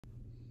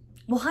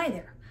Well, hi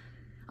there.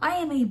 I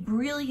am a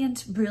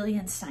brilliant,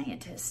 brilliant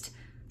scientist.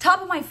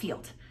 Top of my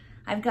field.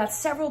 I've got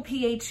several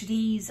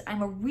PhDs.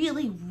 I'm a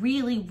really,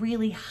 really,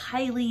 really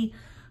highly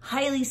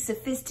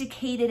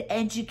sophisticated,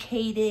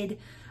 educated,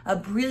 a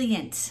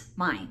brilliant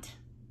mind.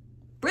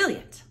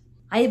 Brilliant.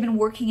 I have been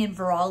working in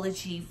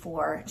virology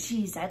for,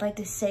 I'd like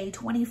to say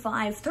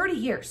 25, 30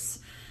 years.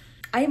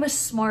 I am a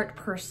smart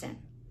person.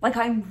 Like,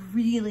 I'm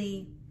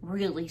really,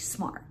 really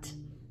smart.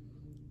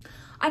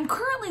 I'm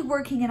currently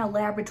working in a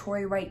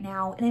laboratory right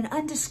now in an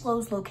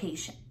undisclosed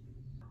location.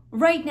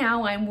 Right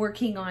now, I'm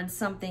working on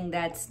something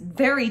that's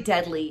very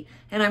deadly,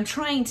 and I'm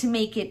trying to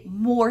make it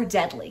more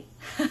deadly.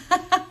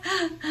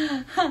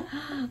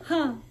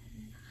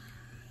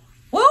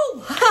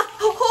 Whoa!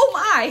 Oh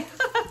my!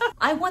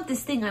 I want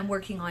this thing I'm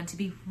working on to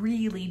be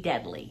really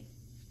deadly.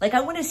 Like,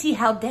 I want to see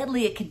how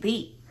deadly it could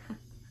be.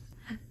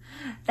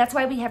 That's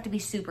why we have to be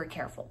super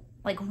careful.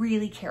 Like,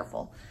 really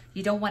careful.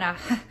 You don't want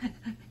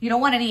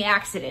any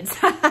accidents.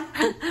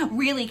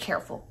 Really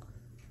careful.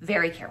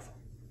 Very careful.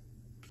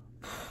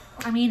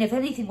 I mean, if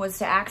anything was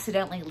to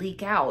accidentally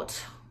leak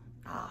out,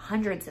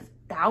 hundreds of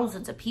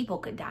thousands of people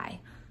could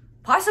die.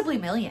 Possibly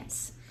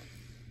millions.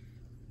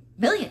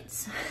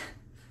 Millions.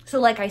 So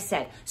like I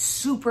said,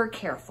 super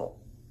careful.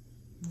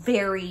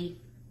 Very,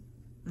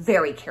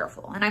 very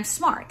careful. And I'm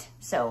smart,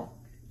 so,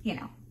 you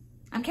know,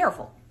 I'm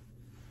careful.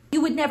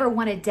 You would never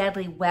want a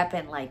deadly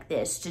weapon like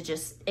this to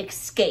just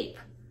escape,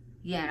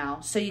 you know,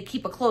 so you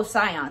keep a close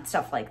eye on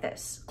stuff like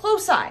this.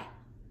 Close eye.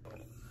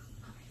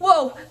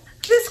 Whoa,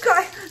 this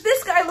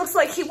guy looks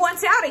like he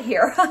wants out of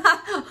here.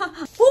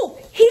 Oh,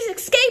 he's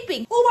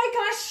escaping. Oh my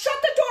gosh,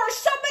 shut the door.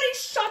 Somebody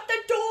shut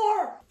the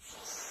door.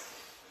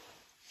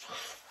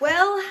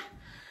 Well,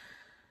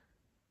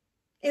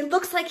 it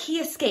looks like he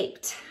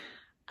escaped.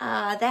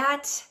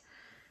 That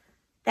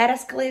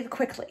escalated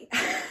quickly.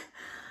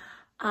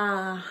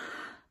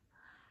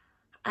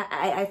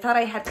 I thought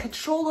I had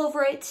control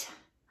over it,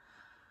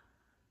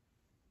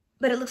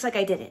 but it looks like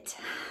I didn't.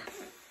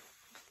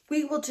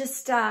 We will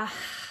just,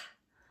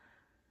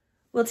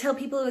 we'll tell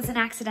people it was an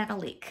accidental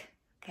leak,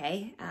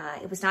 okay?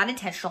 It was not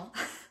intentional.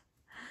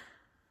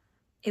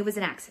 It was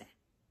an accident.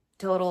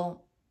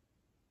 Total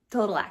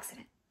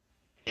accident.